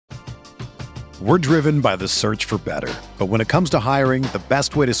We're driven by the search for better. But when it comes to hiring, the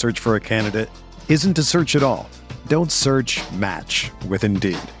best way to search for a candidate isn't to search at all. Don't search, match with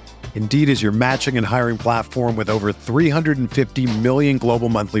Indeed. Indeed is your matching and hiring platform with over 350 million global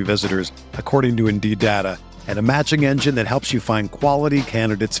monthly visitors, according to Indeed data, and a matching engine that helps you find quality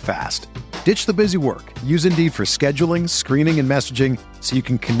candidates fast. Ditch the busy work. Use Indeed for scheduling, screening, and messaging so you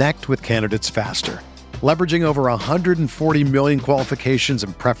can connect with candidates faster. Leveraging over 140 million qualifications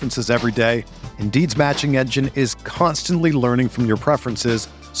and preferences every day, Indeed's matching engine is constantly learning from your preferences,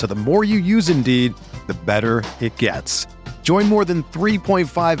 so the more you use Indeed, the better it gets. Join more than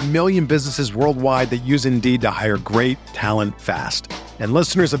 3.5 million businesses worldwide that use Indeed to hire great talent fast. And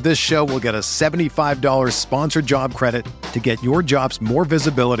listeners of this show will get a $75 sponsored job credit to get your jobs more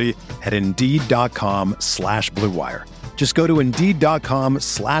visibility at Indeed.com/Blue Wire. Just go to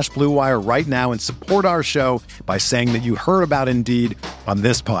Indeed.com/Blue Wire right now and support our show by saying that you heard about Indeed on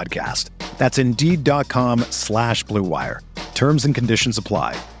this podcast. That's Indeed.com/Blue Wire. Terms and conditions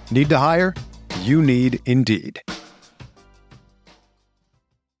apply. Need to hire? You need Indeed.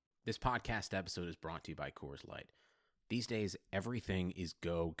 This podcast episode is brought to you by Coors Light. These days, everything is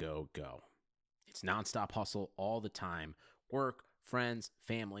go, go, go. It's nonstop hustle all the time. Work, friends,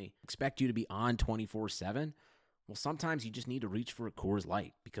 family, expect you to be on 24/7. Well, sometimes you just need to reach for a Coors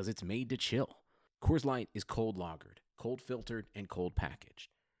Light because it's made to chill. Coors Light is cold lagered, cold filtered, and cold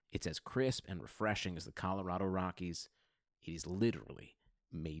packaged. It's as crisp and refreshing as the Colorado Rockies. It is literally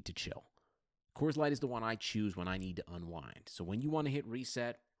made to chill. Coors Light is the one I choose when I need to unwind. So when you want to hit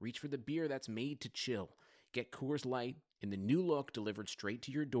reset, reach for the beer that's made to chill. Get Coors Light in the new look delivered straight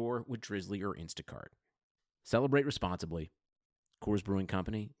to your door with Drizzly or Instacart. Celebrate responsibly. Coors Brewing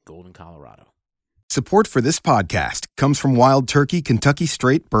Company, Golden, Colorado. Support for this podcast comes from Wild Turkey Kentucky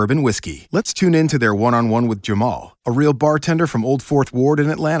Straight Bourbon Whiskey. Let's tune in to their one-on-one with Jamal, a real bartender from Old Fourth Ward in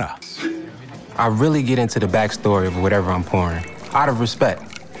Atlanta. I really get into the backstory of whatever I'm pouring, out of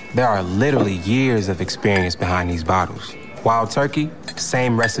respect. There are literally years of experience behind these bottles. Wild Turkey,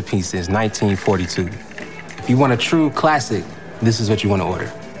 same recipe since 1942. If you want a true classic, this is what you want to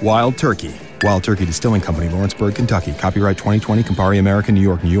order. Wild Turkey. Wild Turkey Distilling Company, Lawrenceburg, Kentucky. Copyright 2020, Campari American, New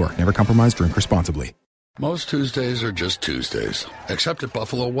York, New York. Never compromise, drink responsibly. Most Tuesdays are just Tuesdays, except at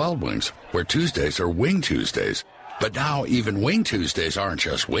Buffalo Wild Wings, where Tuesdays are Wing Tuesdays. But now even Wing Tuesdays aren't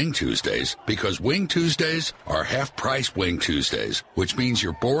just Wing Tuesdays, because Wing Tuesdays are half-price Wing Tuesdays, which means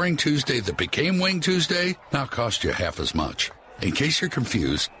your boring Tuesday that became Wing Tuesday now costs you half as much. In case you're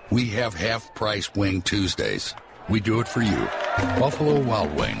confused, we have half-price Wing Tuesdays. We do it for you. Buffalo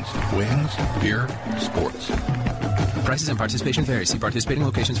Wild Wings. Wings, beer, sports. Prices and participation vary. See participating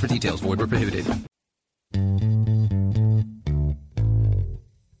locations for details. Void where prohibited.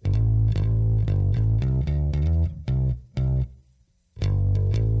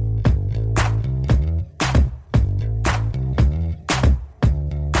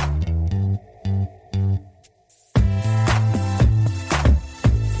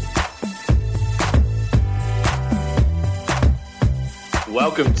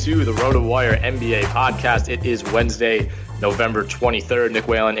 Welcome to the RotoWire NBA podcast. It is Wednesday, November 23rd. Nick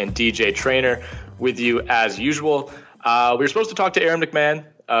Whalen and DJ Trainer with you as usual. We were supposed to talk to Aaron McMahon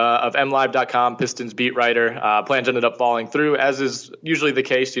of MLive.com, Pistons beat writer. Plans ended up falling through, as is usually the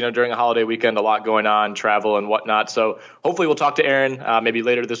case, during a holiday weekend, a lot going on, travel and whatnot. So hopefully we'll talk to Aaron maybe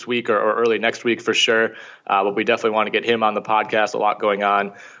later this week or early next week for sure. But we definitely want to get him on the podcast. A lot going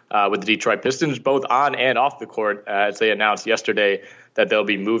on with the Detroit Pistons, both on and off the court, as they announced yesterday that they'll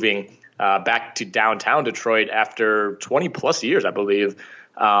be moving back to downtown Detroit after 20 plus years, I believe,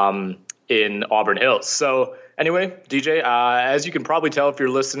 in Auburn Hills. So anyway, DJ, as you can probably tell if you're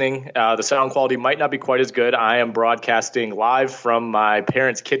listening, the sound quality might not be quite as good. I am broadcasting live from my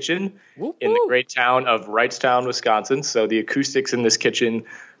parents' kitchen in the great town of Wrightstown, Wisconsin. So the acoustics in this kitchen,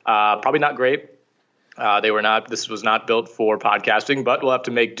 probably not great. This was not built for podcasting, but we'll have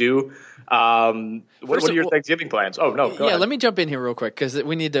to make do. What are your Thanksgiving plans? Oh, no, go ahead. Let me jump in here real quick because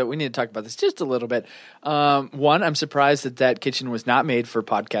we need to talk about this just a little bit. One, I'm surprised that kitchen was not made for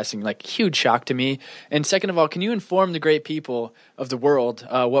podcasting, like huge shock to me. And second of all, can you inform the great people of the world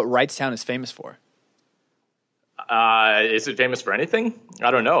what Wrightstown is famous for? Is it famous for anything?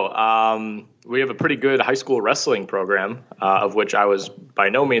 I don't know. We have a pretty good high school wrestling program, of which I was by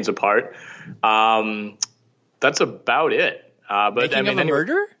no means a part. That's about it. But Making of a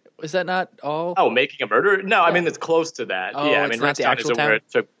murder? Was that not all? Oh, Making a Murder? No, yeah. I mean, it's close to that. Oh, yeah, I it's mean, not the Wrightstown actual isn't town? where it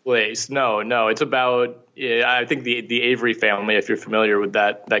took place. No, it's about, I think the Avery family, if you're familiar with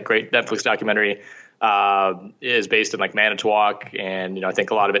that great Netflix documentary, is based in like Manitowoc, and I think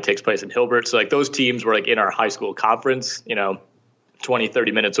a lot of it takes place in Hilbert. So like those teams were like in our high school conference, 20,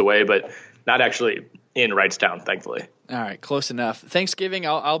 30 minutes away, but not actually in Wrightstown, thankfully. All right, close enough. Thanksgiving,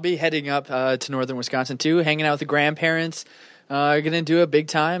 I'll be heading up to northern Wisconsin too, hanging out with the grandparents. Going to do a big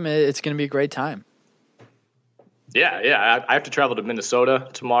time. It's going to be a great time. Yeah. I have to travel to Minnesota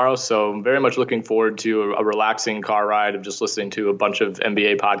tomorrow, so I'm very much looking forward to a relaxing car ride of just listening to a bunch of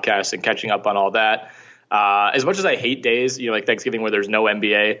NBA podcasts and catching up on all that. As much as I hate days, like Thanksgiving where there's no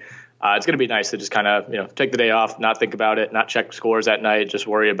NBA, it's going to be nice to just kind of, take the day off, not think about it, not check scores at night, just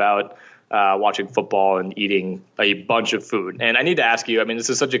worry about watching football and eating a bunch of food. And I need to ask you, this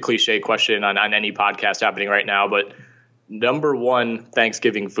is such a cliche question on any podcast happening right now, but number one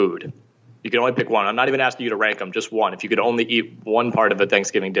Thanksgiving food. You can only pick one. I'm not even asking you to rank them, just one. If you could only eat one part of a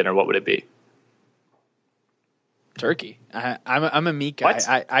Thanksgiving dinner, what would it be? Turkey. I'm a meat guy. What?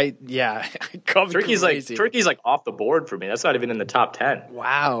 Turkey's like off the board for me. That's not even in the top 10.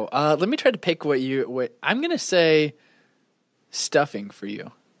 Wow. Let me try to pick what I'm going to say stuffing for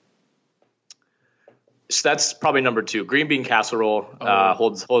you. So that's probably number 2. Green bean casserole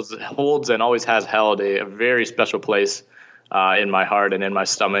holds and always has held a very special place in my heart and in my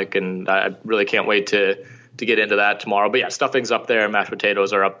stomach, and I really can't wait to get into that tomorrow. But yeah, stuffing's up there, mashed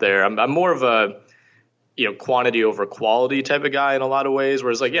potatoes are up there. I'm more of a quantity over quality type of guy in a lot of ways.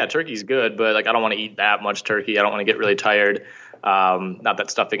 Whereas turkey's good, but I don't want to eat that much turkey. I don't want to get really tired. Not that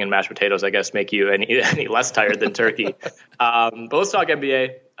stuffing and mashed potatoes, I guess, make you any less tired than turkey. But let's talk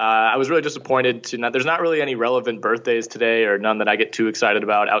NBA. I was really disappointed there's not really any relevant birthdays today, or none that I get too excited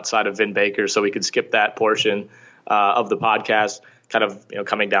about outside of Vin Baker, so we could skip that portion of the podcast. Kind of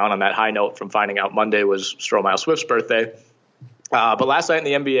coming down on that high note from finding out Monday was Stromile Swift's birthday. But last night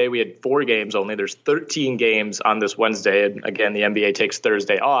in the NBA, we had 4 games only. There's 13 games on this Wednesday. And again, the NBA takes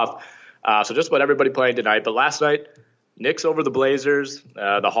Thursday off. So just about everybody playing tonight. But last night, Knicks over the Blazers.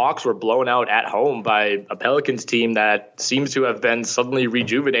 The Hawks were blown out at home by a Pelicans team that seems to have been suddenly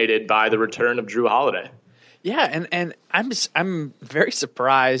rejuvenated by the return of Jrue Holiday. Yeah, and I'm very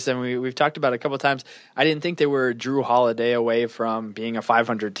surprised, and we've talked about it a couple of times. I didn't think they were Jrue Holiday away from being a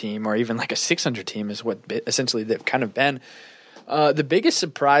 500 team or even like a 600 team is what essentially they've kind of been. The biggest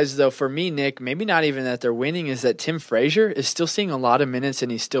surprise, though, for me, Nick, maybe not even that they're winning, is that Tim Frazier is still seeing a lot of minutes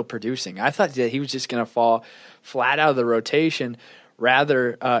and he's still producing. I thought that he was just going to fall flat out of the rotation.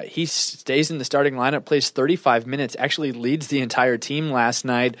 Rather, he stays in the starting lineup, plays 35 minutes, actually leads the entire team last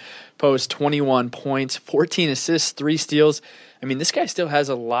night, posts 21 points, 14 assists, 3 steals. This guy still has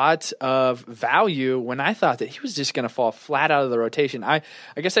a lot of value when I thought that he was just going to fall flat out of the rotation. I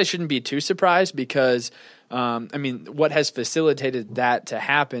guess I shouldn't be too surprised because, what has facilitated that to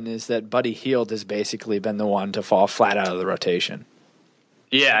happen is that Buddy Hield has basically been the one to fall flat out of the rotation.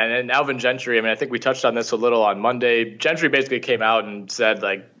 Yeah, and Alvin Gentry, I think we touched on this a little on Monday. Gentry basically came out and said,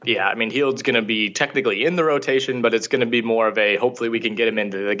 Hield's going to be technically in the rotation, but it's going to be more of a hopefully we can get him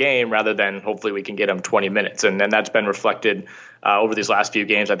into the game rather than hopefully we can get him 20 minutes. And that's been reflected over these last few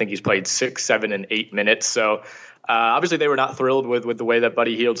games. I think he's played 6, 7, and 8 minutes. So obviously they were not thrilled with the way that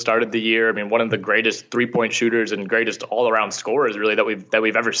Buddy Hield started the year. One of the greatest three-point shooters and greatest all-around scorers really that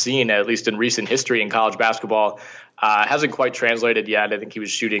we've ever seen, at least in recent history in college basketball. Hasn't quite translated yet. I think he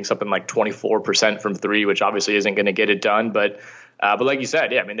was shooting something like 24% from 3, which obviously isn't going to get it done. But like you said,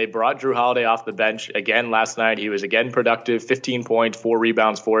 they brought Jrue Holiday off the bench again last night. He was again productive, 15 points, 4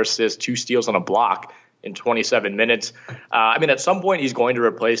 rebounds, 4 assists, 2 steals on a block in 27 minutes. At some point he's going to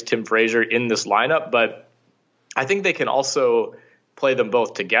replace Tim Frazier in this lineup, but I think they can also play them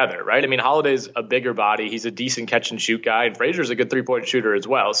both together, right? Holiday's a bigger body. He's a decent catch and shoot guy, and Frazier's a good 3-point shooter as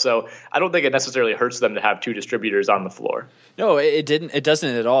well. So I don't think it necessarily hurts them to have 2 distributors on the floor. No, it didn't. It doesn't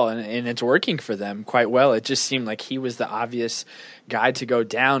at all, and it's working for them quite well. It just seemed like he was the obvious guy to go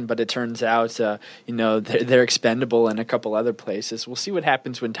down, but it turns out, they're expendable in a couple other places. We'll see what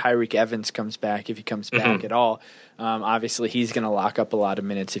happens when Tyreek Evans comes back, if he comes back at all. Obviously, he's going to lock up a lot of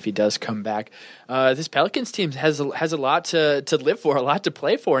minutes if he does come back. This Pelicans team has a lot to live for, a lot to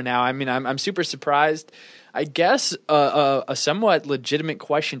play for now. I'm super surprised. I guess a somewhat legitimate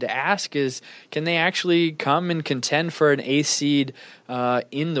question to ask is, can they actually come and contend for an 8th seed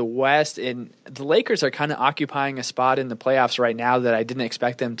in the West? And the Lakers are kind of occupying a spot in the playoffs right now that I didn't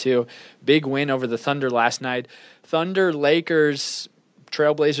expect them to. Big win over the Thunder last night. Thunder, Lakers,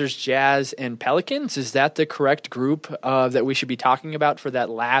 Trailblazers, Jazz, and Pelicans. Is that the correct group that we should be talking about for that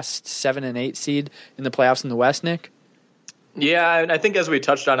last 7 and 8 seed in the playoffs in the West, Nick? Yeah, and I think as we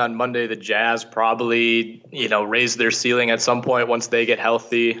touched on Monday, the Jazz probably, raise their ceiling at some point once they get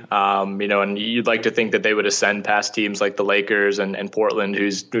healthy. And you'd like to think that they would ascend past teams like the Lakers and Portland,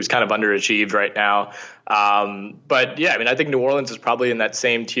 who's kind of underachieved right now. But yeah, I think New Orleans is probably in that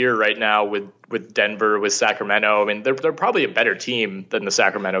same tier right now with Denver, with Sacramento. They're probably a better team than the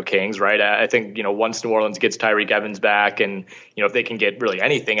Sacramento Kings, right? I think, once New Orleans gets Tyreke Evans back and, if they can get really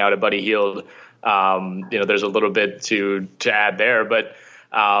anything out of Buddy Hield, there's a little bit to add there, but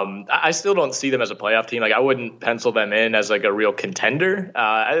I still don't see them as a playoff team. I wouldn't pencil them in as a real contender.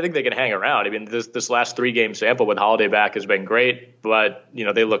 I think they can hang around. This last 3-game sample with Holiday back has been great, but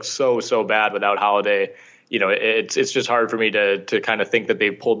they look so bad without Holiday. It's just hard for me to kind of think that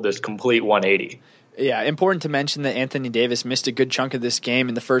they've pulled this complete 180. Yeah, important to mention that Anthony Davis missed a good chunk of this game.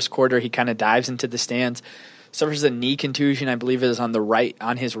 In the first quarter, he kind of dives into the stands. Suffers a knee contusion, I believe it is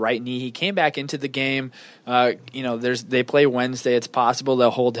on his right knee. He came back into the game. They play Wednesday. It's possible they'll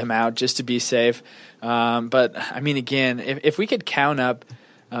hold him out just to be safe. But again, if we could count up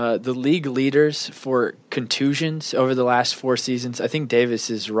the league leaders for contusions over the last 4 seasons, I think Davis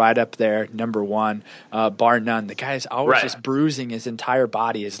is right up there, number 1, bar none. The guy is always just bruising his entire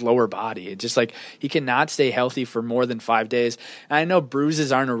body, his lower body. It's just he cannot stay healthy for more than 5 days. And I know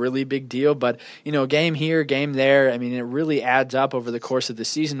bruises aren't a really big deal, but game here, game there. It really adds up over the course of the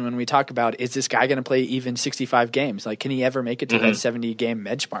season. When we talk about, is this guy going to play even 65 games? Can he ever make it to that 70-game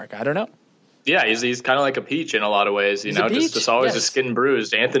benchmark? I don't know. Yeah, he's kind of like a peach in a lot of ways, just always a skin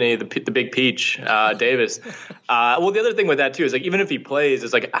bruised. Anthony, the big peach, Davis. Well, the other thing with that too is even if he plays,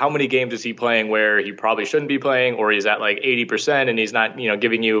 it's how many games is he playing where he probably shouldn't be playing, or he's at 80% and he's not,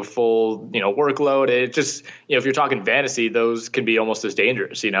 giving you full, workload. It just, if you're talking fantasy, those can be almost as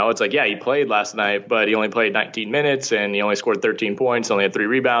dangerous. It's he played last night, but he only played 19 minutes and he only scored 13 points, only had 3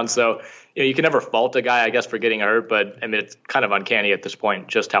 rebounds. So, you can never fault a guy, I guess, for getting hurt, but it's kind of uncanny at this point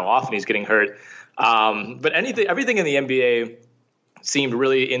just how often he's getting hurt. But everything in the NBA seemed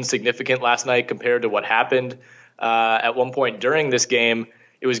really insignificant last night compared to what happened at one point during this game.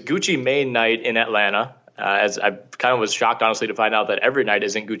 It was Gucci Mane night in Atlanta, as I kind of was shocked, honestly, to find out that every night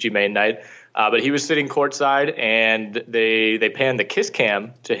isn't Gucci Mane night. But he was sitting courtside, and they panned the kiss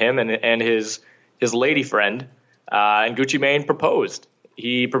cam to him and his lady friend, and Gucci Mane proposed.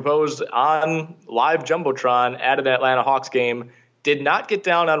 He proposed on live Jumbotron at an Atlanta Hawks game, did not get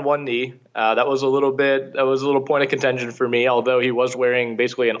down on one knee. That was a little point of contention for me, although he was wearing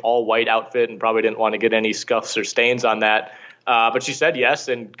basically an all-white outfit and probably didn't want to get any scuffs or stains on that. But she said yes,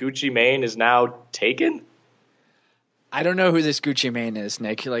 and Gucci Mane is now taken. I don't know who this Gucci Mane is,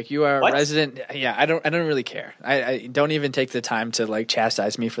 Nick. You are a resident. Yeah, I don't really care. I don't even take the time to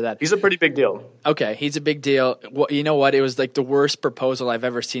chastise me for that. He's a pretty big deal. Okay, he's a big deal. Well, you know what? It was the worst proposal I've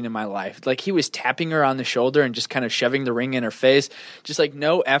ever seen in my life. He was tapping her on the shoulder and just kind of shoving the ring in her face. Just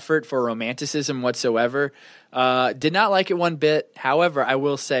no effort for romanticism whatsoever. Did not like it one bit. However, I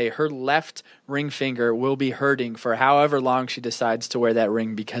will say her left ring finger will be hurting for however long she decides to wear that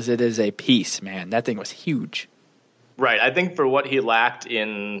ring, because it is a piece, man. That thing was huge. Right. I think for what he lacked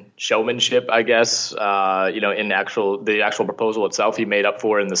in showmanship, I guess, in the actual proposal itself, he made up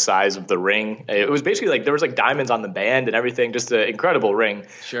for in the size of the ring. It was basically there was diamonds on the band and everything, just an incredible ring.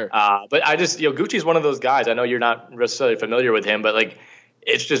 Sure. But I just, Gucci's one of those guys. I know you're not necessarily familiar with him, but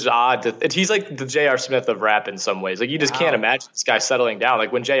it's just odd. He's like the J.R. Smith of rap in some ways. You just can't imagine this guy settling down.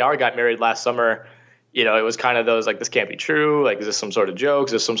 When J.R. got married last summer, it was kind of those this can't be true. Is this some sort of joke?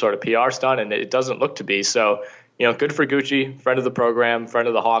 Is this some sort of PR stunt? And it doesn't look to be. So, good for Gucci, friend of the program, friend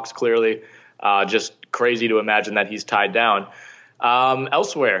of the Hawks, clearly. Just crazy to imagine that he's tied down.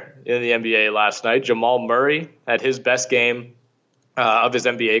 Elsewhere in the NBA last night, Jamal Murray had his best game of his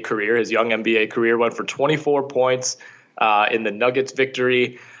NBA career, his young NBA career, went for 24 points in the Nuggets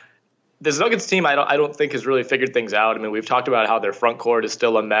victory. This Nuggets team, I don't think has really figured things out. We've talked about how their front court is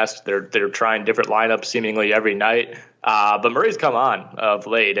still a mess. They're trying different lineups seemingly every night. But Murray's come on of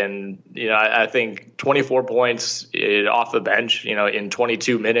late, and I think 24 points off the bench, in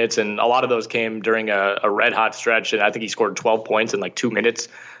 22 minutes, and a lot of those came during a red hot stretch. And I think he scored 12 points in 2 minutes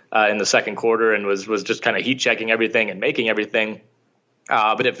in the second quarter, and was just kind of heat checking everything and making everything.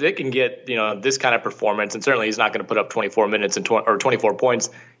 But if they can get, this kind of performance, and certainly he's not going to put up 24 minutes or 24 points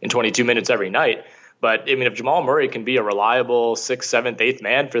in 22 minutes every night. But if Jamal Murray can be a reliable 6th, 7th, 8th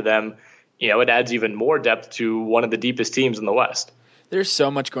man for them, it adds even more depth to one of the deepest teams in the West. There's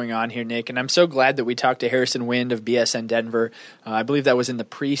so much going on here, Nick, and I'm so glad that we talked to Harrison Wind of BSN Denver. I believe that was in the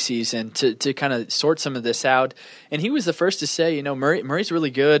preseason to kind of sort some of this out. And he was the first to say, Murray's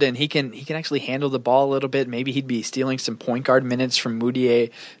really good, and he can actually handle the ball a little bit. Maybe he'd be stealing some point guard minutes from Mudiay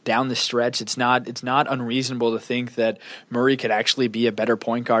down the stretch. It's not unreasonable to think that Murray could actually be a better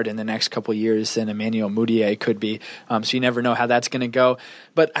point guard in the next couple of years than Emmanuel Mudiay could be. So you never know how that's going to go.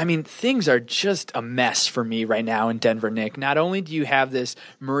 But, I mean, things are just a mess for me right now in Denver, Nick. Not only do you have this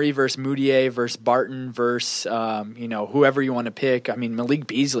Murray versus Mudiay versus Barton versus, whoever you want to pick. I mean, Malik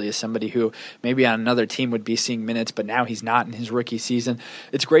Beasley is somebody who maybe on another team would be seeing minutes, but now he's not in his rookie season.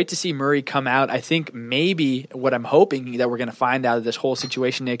 It's great to see Murray come out. I think maybe what I'm hoping that we're going to find out of this whole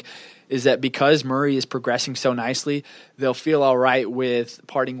situation, Nick, is that because Murray is progressing so nicely, they'll feel all right with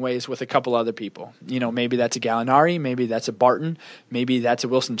parting ways with a couple other people. Maybe that's a Gallinari, maybe that's a Barton, maybe that's a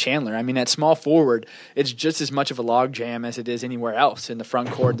Wilson Chandler. I mean, at small forward, it's just as much of a logjam as it is anywhere else in the front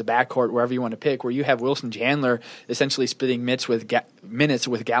court, the back court, wherever you want to pick, where you have Wilson Chandler essentially splitting minutes with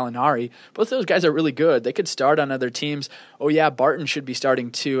Gallinari. Both those guys are really good. They could start on other teams. Oh, yeah, Barton should be starting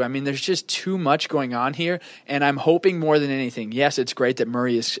too. I mean, there's just too much going on here, and I'm hoping more than anything. Yes, it's great that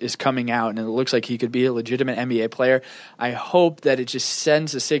Murray is coming out, and it looks like he could be a legitimate NBA player. I hope that it just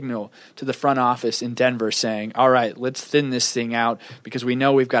sends a signal to the front office in Denver saying, all right, let's thin this thing out because we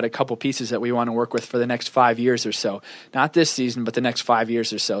know we've got a couple pieces that we want to work with for the next 5 years or so. Not this season, but the next 5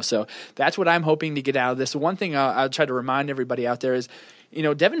 years or so. So that's what I'm hoping to get out of this. One thing I'll try to remind everybody out there is,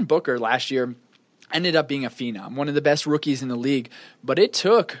 Devin Booker last year ended up being a phenom, one of the best rookies in the league. But it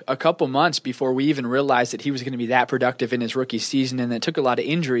took a couple months before we even realized that he was going to be that productive in his rookie season, and it took a lot of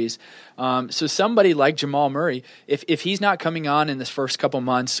injuries. So somebody like Jamal Murray, if he's not coming on in this first couple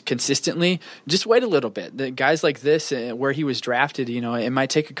months consistently, just wait a little bit. The guys like this, where he was drafted, it might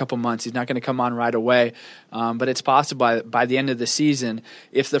take a couple months. He's not going to come on right away. But it's possible by the end of the season,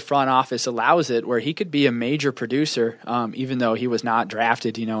 if the front office allows it, where he could be a major producer, even though he was not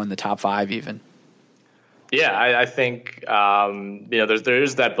drafted, in the top 5 even. Yeah, I think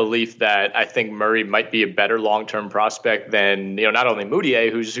there's that belief that I think Murray might be a better long-term prospect than not only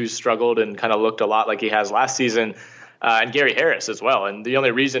Mudiay, who's struggled and kind of looked a lot like he has last season, and Gary Harris as well. And the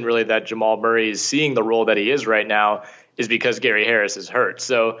only reason really that Jamal Murray is seeing the role that he is right now is because Gary Harris is hurt.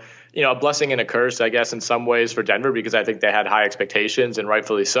 So a blessing and a curse, I guess, in some ways for Denver, because I think they had high expectations, and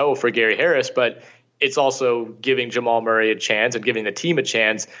rightfully so, for Gary Harris, but it's also giving Jamal Murray a chance and giving the team a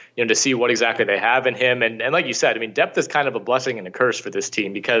chance, to see what exactly they have in him. And like you said, I mean, depth is kind of a blessing and a curse for this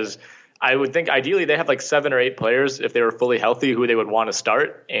team, because I would think ideally they have like 7 or 8 players if they were fully healthy who they would want to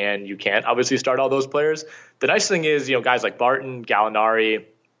start, and you can't obviously start all those players. The nice thing is, guys like Barton, Gallinari,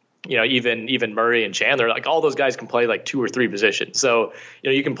 even Murray and Chandler, like all those guys can play like 2 or 3 positions. So,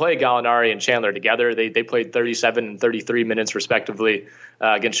 you can play Gallinari and Chandler together. They played 37 and 33 minutes respectively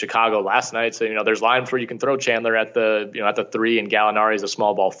against Chicago last night. So, there's lines where you can throw Chandler at the 3 and Gallinari is a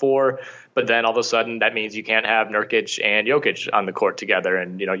small ball 4. But then all of a sudden that means you can't have Nurkic and Jokic on the court together.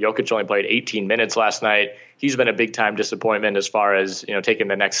 And, Jokic only played 18 minutes last night. He's been a big time disappointment as far as, taking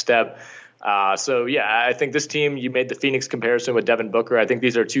the next step. So, I think this team, you made the Phoenix comparison with Devin Booker. I think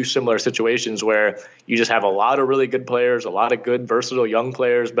these are 2 similar situations where you just have a lot of really good players, a lot of good, versatile young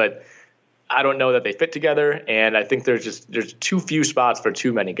players, but I don't know that they fit together. And I think there's too few spots for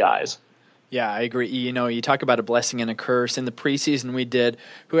too many guys. Yeah, I agree. You talk about a blessing and a curse. In the preseason we did,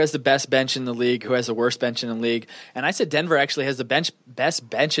 who has the best bench in the league, who has the worst bench in the league. And I said Denver actually has the best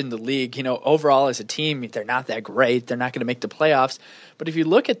bench in the league. Overall as a team, they're not that great. They're not going to make the playoffs. But if you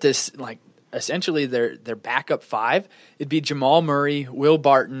look at this, essentially their backup 5, it'd be Jamal Murray, Will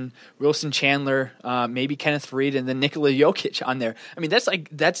Barton, Wilson Chandler, maybe Kenneth Reed, and then Nikola Jokic on there. I mean,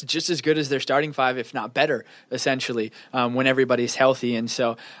 that's just as good as their starting 5, if not better, essentially, when everybody's healthy. And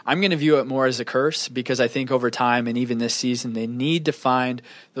so I'm going to view it more as a curse, because I think over time and even this season, they need to find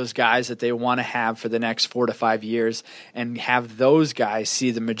those guys that they want to have for the next 4 to 5 years and have those guys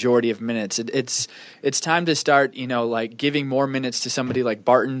see the majority of minutes. It's time to start, giving more minutes to somebody like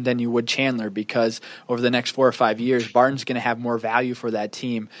Barton than you would Chandler, because over the next 4 or 5 years, Barton's going to have more value for that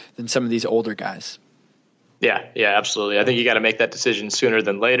team than some of these older guys. Yeah, absolutely. I think you got to make that decision sooner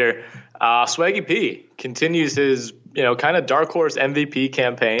than later. Swaggy P continues his, kind of dark horse MVP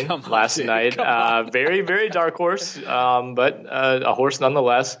campaign last night. Very, very dark horse, but a horse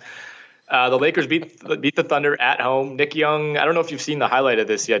nonetheless. The Lakers beat the Thunder at home. Nick Young, I don't know if you've seen the highlight of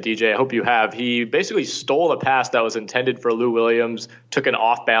this yet, DJ. I hope you have. He basically stole a pass that was intended for Lou Williams, took an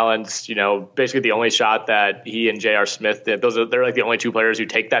off balance, basically the only shot that he and J.R. Smith did. They're like the only 2 players who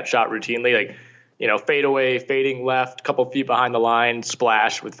take that shot routinely. Like, fadeaway, fading left, couple feet behind the line,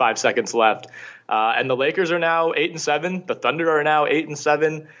 splash with 5 seconds left. And the Lakers are now 8-7. The Thunder are now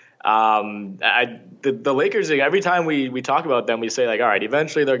 8-7. The Lakers, every time we talk about them, we say like, all right,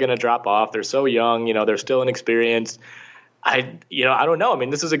 eventually they're going to drop off. They're so young, they're still inexperienced. I don't know. I mean,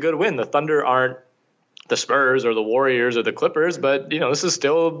 this is a good win. The Thunder aren't the Spurs or the Warriors or the Clippers, but this is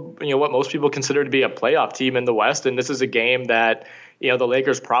still what most people consider to be a playoff team in the West, and this is a game that the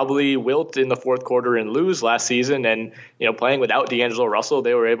Lakers probably wilt in the fourth quarter and lose last season, and playing without D'Angelo Russell,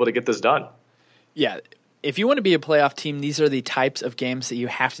 they were able to get this done. Yeah. If you want to be a playoff team, these are the types of games that you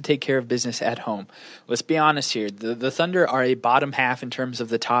have to take care of business at home. Let's be honest here. The Thunder are a bottom half in terms of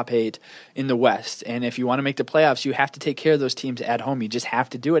the top 8 in the West. And if you want to make the playoffs, you have to take care of those teams at home. You just have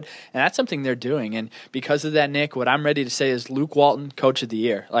to do it. And that's something they're doing. And because of that, Nick, what I'm ready to say is Luke Walton, Coach of the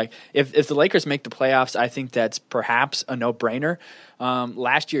Year. Like, if the Lakers make the playoffs, I think that's perhaps a no-brainer.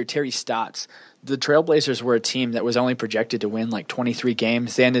 Last year, Terry Stotts, the Trailblazers were a team that was only projected to win like 23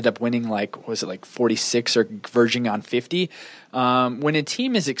 games. They ended up winning 46 or verging on 50. When a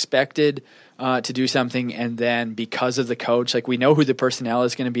team is expected to do something and then because of the coach, we know who the personnel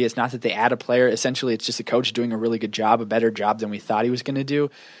is going to be. It's not that they add a player. Essentially, it's just the coach doing a really good job, a better job than we thought he was going to do.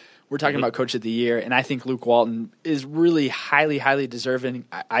 We're talking about Coach of the Year, and I think Luke Walton is really highly, highly deserving.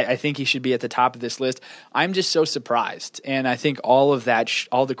 I think he should be at the top of this list. I'm just so surprised, and I think all of that,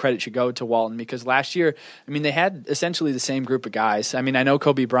 all the credit should go to Walton because last year, they had essentially the same group of guys. I know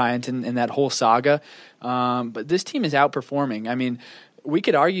Kobe Bryant and that whole saga, but this team is outperforming. We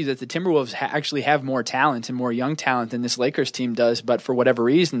could argue that the Timberwolves actually have more talent and more young talent than this Lakers team does, but for whatever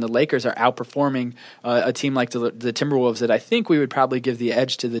reason, the Lakers are outperforming a team like the Timberwolves that I think we would probably give the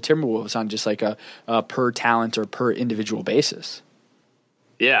edge to the Timberwolves on just like a per talent or per individual basis.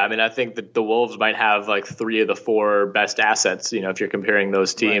 Yeah, I think that the Wolves might have 3 of the 4 best assets, if you're comparing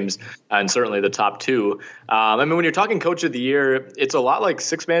those teams, right. And certainly the top 2. When you're talking Coach of the Year, it's a lot like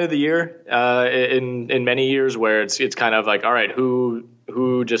Sixth Man of the Year in many years where it's kind of like, all right,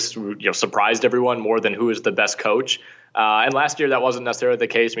 who just surprised everyone more than who is the best coach. And last year that wasn't necessarily the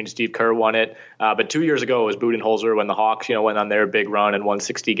case. Steve Kerr won it, but 2 years ago it was Budenholzer when the Hawks, went on their big run and won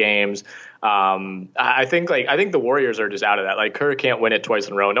 60 games. I think the Warriors are just out of that. Kerr can't win it twice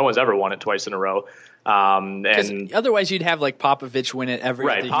in a row. No one's ever won it twice in a row. And otherwise you'd have Popovich win it every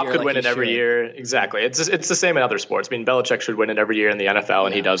right. Year. Pop could win it every year. Exactly. It's the same in other sports. Belichick should win it every year in the NFL,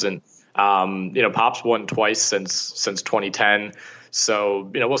 and he doesn't. Pop's won twice since 2010. So,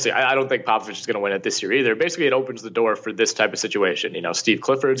 we'll see. I don't think Popovich is going to win it this year either. Basically, it opens the door for this type of situation. Steve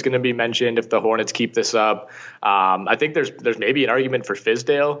Clifford's going to be mentioned if the Hornets keep this up. I think there's maybe an argument for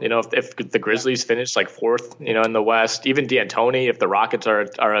Fizdale. If the Grizzlies finish 4th, in the West, even D'Antoni, if the Rockets are a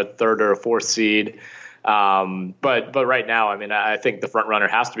 3rd or a 4th seed. But right now, I think the front runner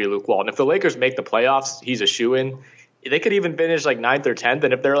has to be Luke Walton. If the Lakers make the playoffs, he's a shoo-in. They could even finish 9th or 10th,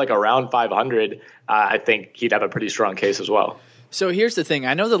 and if they're around 500, I think he'd have a pretty strong case as well. So here's the thing.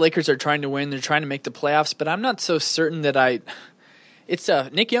 I know the Lakers are trying to win. They're trying to make the playoffs, but I'm not so certain that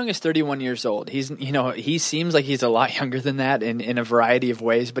Nick Young is 31 years old. He seems like he's a lot younger than that in a variety of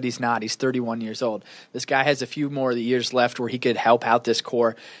ways, but he's not. He's 31 years old. This guy has a few more years left where he could help out this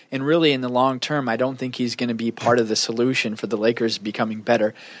core. And really, in the long term, I don't think he's going to be part of the solution for the Lakers becoming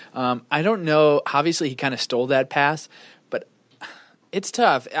better. I don't know. Obviously, he kind of stole that pass. It's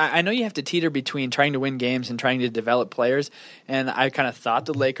tough. I know you have to teeter between trying to win games and trying to develop players, and I kind of thought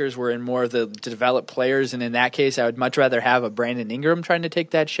the Lakers were in more of the to develop players, and in that case, I would much rather have a Brandon Ingram trying to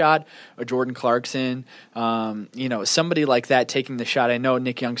take that shot, or Jordan Clarkson, somebody like that taking the shot. I know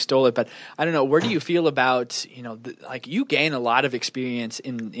Nick Young stole it, but I don't know. Where do you feel about, you gain a lot of experience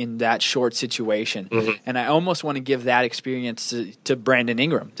in that short situation, and I almost want to give that experience to Brandon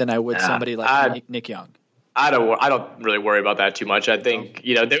Ingram than I would somebody like Nick Young. I don't really worry about that too much. I think,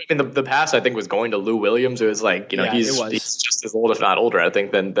 in the past, I think was going to Lou Williams. It was he's just as old, if not older, I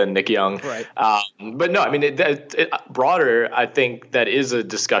think, than Nick Young. Right. But no, broader, I think that is a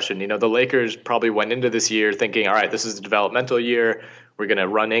discussion. The Lakers probably went into this year thinking, all right, this is a developmental year. We're going to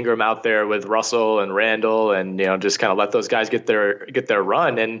run Ingram out there with Russell and Randall and, just kind of let those guys get their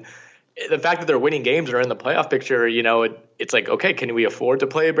run. And the fact that they're winning games or in the playoff picture, it's okay, can we afford to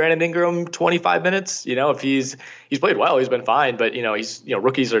play Brandon Ingram 25 minutes? If he's played well, he's been fine, but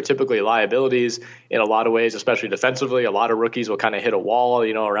rookies are typically liabilities in a lot of ways, especially defensively. A lot of rookies will kind of hit a wall,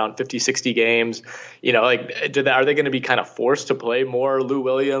 around 50, 60 games. Are they going to be kind of forced to play more Lou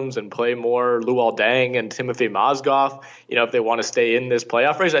Williams and play more Luol Deng and Timothy Mozgov, if they want to stay in this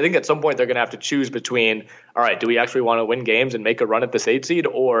playoff race? I think at some point they're going to have to choose between, all right, do we actually want to win games and make a run at this 8 seed,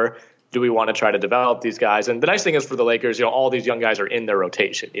 or do we want to try to develop these guys? And the nice thing is for the Lakers, all these young guys are in their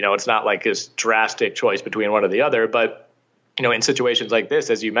rotation. It's not like this drastic choice between one or the other, but in situations like this,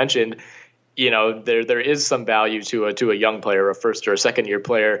 as you mentioned, there is some value to a young player, a first or a second year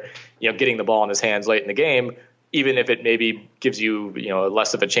player, getting the ball in his hands late in the game, even if it maybe gives you,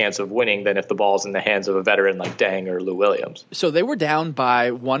 less of a chance of winning than if the ball's in the hands of a veteran like Deng or Lou Williams. So they were down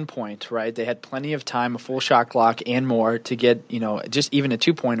by 1 point, right? They had plenty of time, a full shot clock and more to get, just even a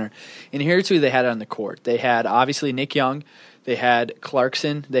 2-pointer. And here's who they had on the court. They had obviously Nick Young. They had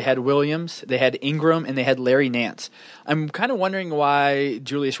Clarkson, they had Williams, they had Ingram, and they had Larry Nance. I'm kind of wondering why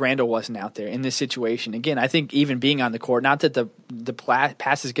Julius Randle wasn't out there in this situation. Again, I think even being on the court, not that the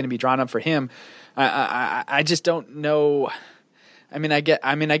pass is going to be drawn up for him. I just don't know. I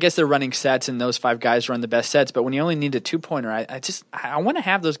guess they're running sets, and those 5 guys run the best sets. But when you only need a 2-pointer, I want to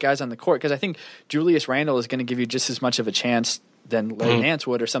have those guys on the court because I think Julius Randle is going to give you just as much of a chance than Larry Nance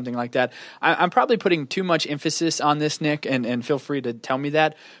would or something like that. I'm probably putting too much emphasis on this, Nick, and feel free to tell me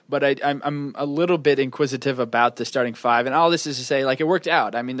that. But I'm a little bit inquisitive about the starting 5. And all this is to say, it worked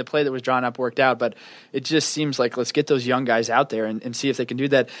out. I mean, the play that was drawn up worked out, but it just seems like let's get those young guys out there and see if they can do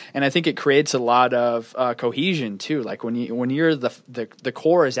that. And I think it creates a lot of cohesion, too. Like when you're the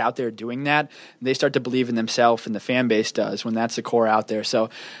core is out there doing that, they start to believe in themselves, and the fan base does when that's the core out there. So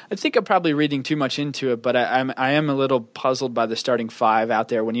I think I'm probably reading too much into it, but I am a little puzzled by the starting 5 out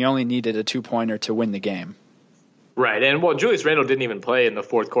there when you only needed a 2-pointer to win the game. Right. And Julius Randle didn't even play in the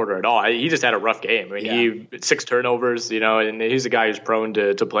fourth quarter at all. He just had a rough game. He 6 turnovers, and he's a guy who's prone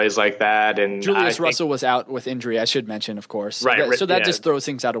to plays like that. And Julius Russell was out with injury, I should mention, of course. Right. So that just throws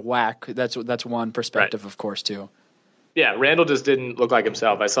things out of whack. That's one perspective, of course, too. Yeah, Randle just didn't look like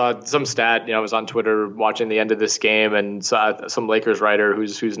himself. I saw some stat, I was on Twitter watching the end of this game and saw some Lakers writer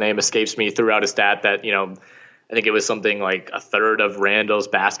whose name escapes me threw out a stat that, I think it was something like a third of Randle's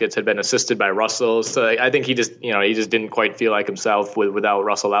baskets had been assisted by Russell. So I think he just didn't quite feel like himself without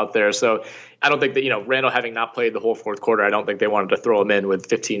Russell out there. So I don't think that, Randle having not played the whole fourth quarter, I don't think they wanted to throw him in with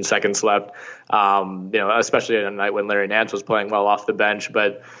 15 seconds left, especially on a night when Larry Nance was playing well off the bench.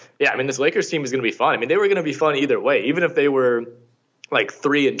 But yeah, this Lakers team is going to be fun. They were going to be fun either way, even if they were like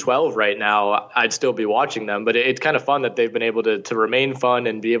 3-12 right now, I'd still be watching them. But it's kind of fun that they've been able to remain fun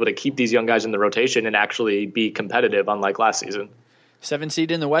and be able to keep these young guys in the rotation and actually be competitive, unlike last season. 7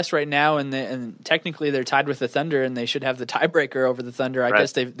 seed in the West right now, and technically they're tied with the Thunder, and they should have the tiebreaker over the Thunder. I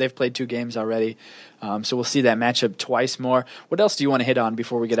guess they've played 2 games already, so we'll see that matchup twice more. What else do you want to hit on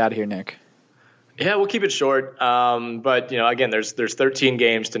before we get out of here, Nick? Yeah, we'll keep it short. But, again, there's 13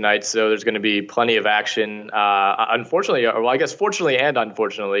 games tonight, so there's going to be plenty of action. Unfortunately, or I guess fortunately and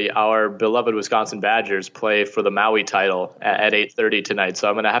unfortunately, our beloved Wisconsin Badgers play for the Maui title at 8:30 tonight. So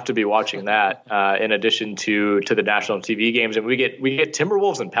I'm going to have to be watching that in addition to the national TV games. And we get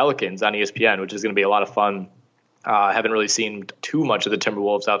Timberwolves and Pelicans on ESPN, which is going to be a lot of fun. I haven't really seen too much of the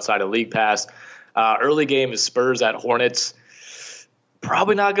Timberwolves outside of League Pass. Early game is Spurs at Hornets.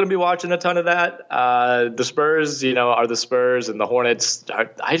 Probably not going to be watching a ton of that. The Spurs, are the Spurs, and the Hornets.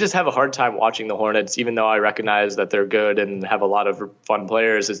 I just have a hard time watching the Hornets, even though I recognize that they're good and have a lot of fun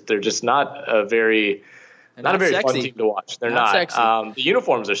players. They're just not a very fun team to watch. They're not. Sexy. The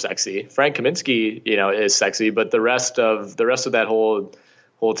uniforms are sexy. Frank Kaminsky, is sexy, but the rest of that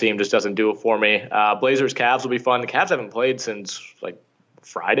whole team just doesn't do it for me. Blazers, Cavs will be fun. The Cavs haven't played since like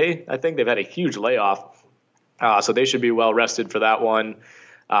Friday. I think they've had a huge layoff. So they should be well rested for that one.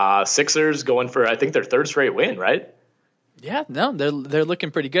 Sixers going for, I think, their 3rd straight win, right? Yeah, no, they're looking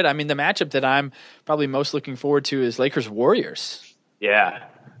pretty good. The matchup that I'm probably most looking forward to is Lakers-Warriors. Yeah,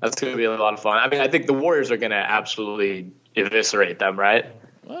 that's going to be a lot of fun. I think the Warriors are going to absolutely eviscerate them, right?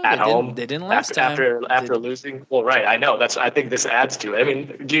 Well, at home. They didn't last time. After losing. Well, right, I know. I think this adds to it.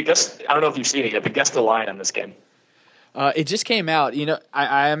 I don't know if you've seen it yet, but guess the line on this game. It just came out.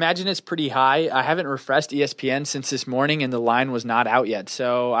 I imagine it's pretty high. I haven't refreshed ESPN since this morning, and the line was not out yet.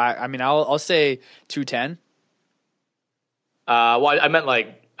 So, I'll say 210. Well, I meant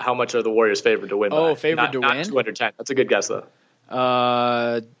like how much are the Warriors favored to win? Oh, favored to win? Not 210. That's a good guess, though.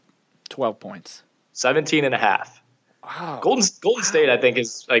 12 points. 17.5. Wow. Golden State, I think,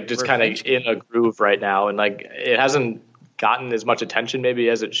 is like just kind of in a groove right now, and like it hasn't gotten as much attention maybe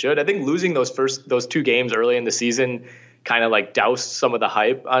as it should. I think losing those 2 games early in the season kind of like doused some of the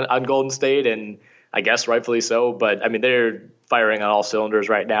hype on Golden State, and I guess rightfully so. But they're firing on all cylinders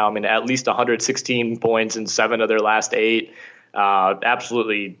right now. At least 116 points in 7 of their last 8.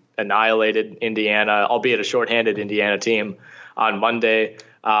 Absolutely annihilated Indiana, albeit a shorthanded Indiana team on Monday.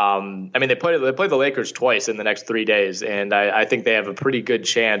 They play the Lakers twice in the next 3 days, and I think they have a pretty good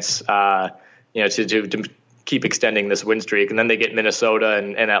chance, to keep extending this win streak. And then they get Minnesota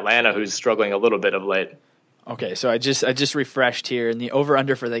and Atlanta, who's struggling a little bit of late. Okay, so I just refreshed here, and the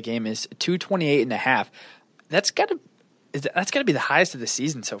over-under for that game is 228.5. That's got to be the highest of the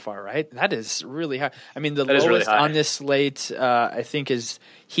season so far, right? That is really high. I mean, the lowest really on this slate, I think, is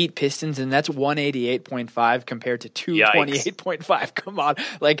Heat Pistons, and that's 188.5 compared to 228.5. Come on.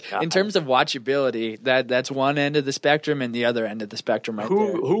 In terms of watchability, that's one end of the spectrum and the other end of the spectrum there.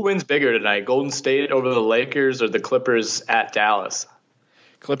 Who wins bigger tonight, Golden State over the Lakers or the Clippers at Dallas?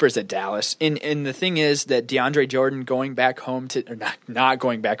 Clippers at Dallas. And the thing is that DeAndre Jordan going back home not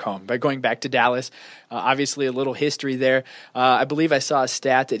going back home, but going back to Dallas, obviously a little history there. I believe I saw a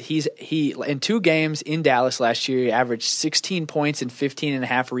stat that he in 2 games in Dallas last year, he averaged 16 points and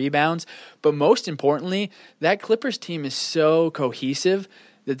 15.5 rebounds. But most importantly, that Clippers team is so cohesive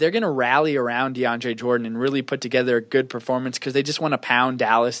that they're going to rally around DeAndre Jordan and really put together a good performance because they just want to pound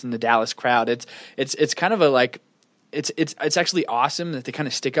Dallas and the Dallas crowd. It's kind of a It's actually awesome that they kind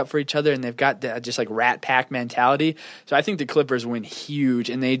of stick up for each other and they've got that just Rat Pack mentality. So I think the Clippers win huge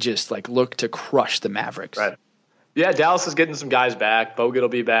and they just look to crush the Mavericks. Right. Yeah, Dallas is getting some guys back. Bogut will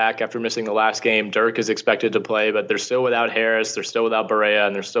be back after missing the last game. Dirk is expected to play, but they're still without Harris, they're still without Barea,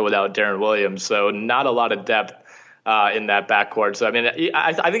 and they're still without Darren Williams. So not a lot of depth in that backcourt. So I mean,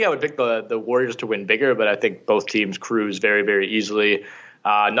 I think I would pick the Warriors to win bigger, but I think both teams cruise very, very easily.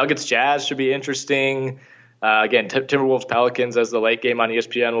 Nuggets Jazz should be interesting. Again, Timberwolves Pelicans as the late game on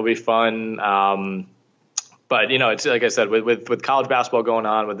ESPN will be fun. But it's like I said, with college basketball going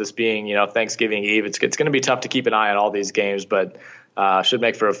on, with this being Thanksgiving Eve, it's going to be tough to keep an eye on all these games, but should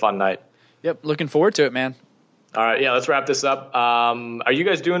make for a fun night. Yep, looking forward to it, man. All right, yeah, let's wrap this up. Are you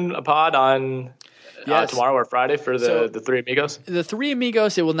guys doing a pod on tomorrow or Friday for the Three Amigos? The Three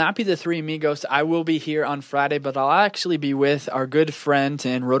Amigos, it will not be the Three Amigos. I will be here on Friday, but I'll actually be with our good friend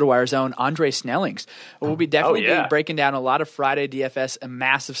and RotoWire's own Andre Snellings. We'll be definitely be breaking down a lot of Friday DFS, a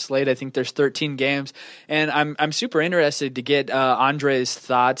massive slate. I think there's 13 games, and I'm super interested to get Andre's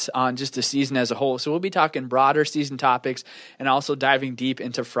thoughts on just the season as a whole. So we'll be talking broader season topics and also diving deep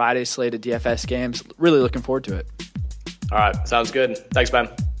into Friday's slate of DFS games. Really looking forward to it. All right, sounds good. Thanks, man.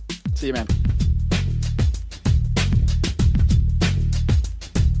 See you, man.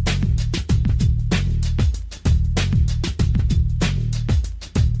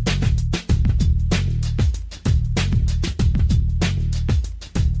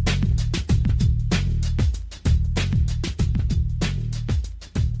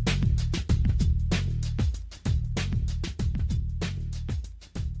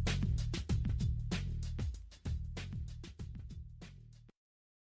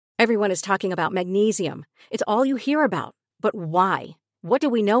 Everyone is talking about magnesium. It's all you hear about. But why? What do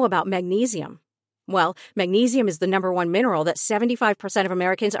we know about magnesium? Well, magnesium is the #1 mineral that 75% of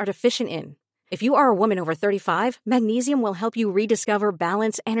Americans are deficient in. If you are a woman over 35, magnesium will help you rediscover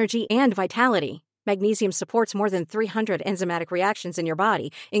balance, energy, and vitality. Magnesium supports more than 300 enzymatic reactions in your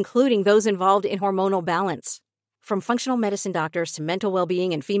body, including those involved in hormonal balance. From functional medicine doctors to mental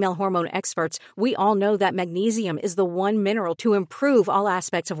well-being and female hormone experts, we all know that magnesium is the one mineral to improve all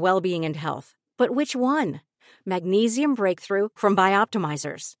aspects of well-being and health. But which one? Magnesium Breakthrough from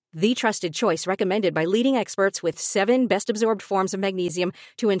Bioptimizers, the trusted choice recommended by leading experts with 7 best-absorbed forms of magnesium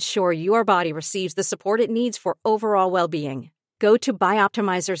to ensure your body receives the support it needs for overall well-being. Go to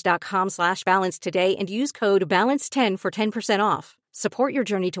bioptimizers.com/balance today and use code BALANCE10 for 10% off. Support your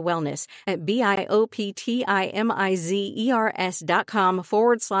journey to wellness at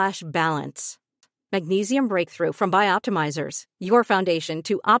bioptimizers.com/balance. Magnesium Breakthrough from Bioptimizers, your foundation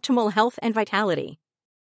to optimal health and vitality.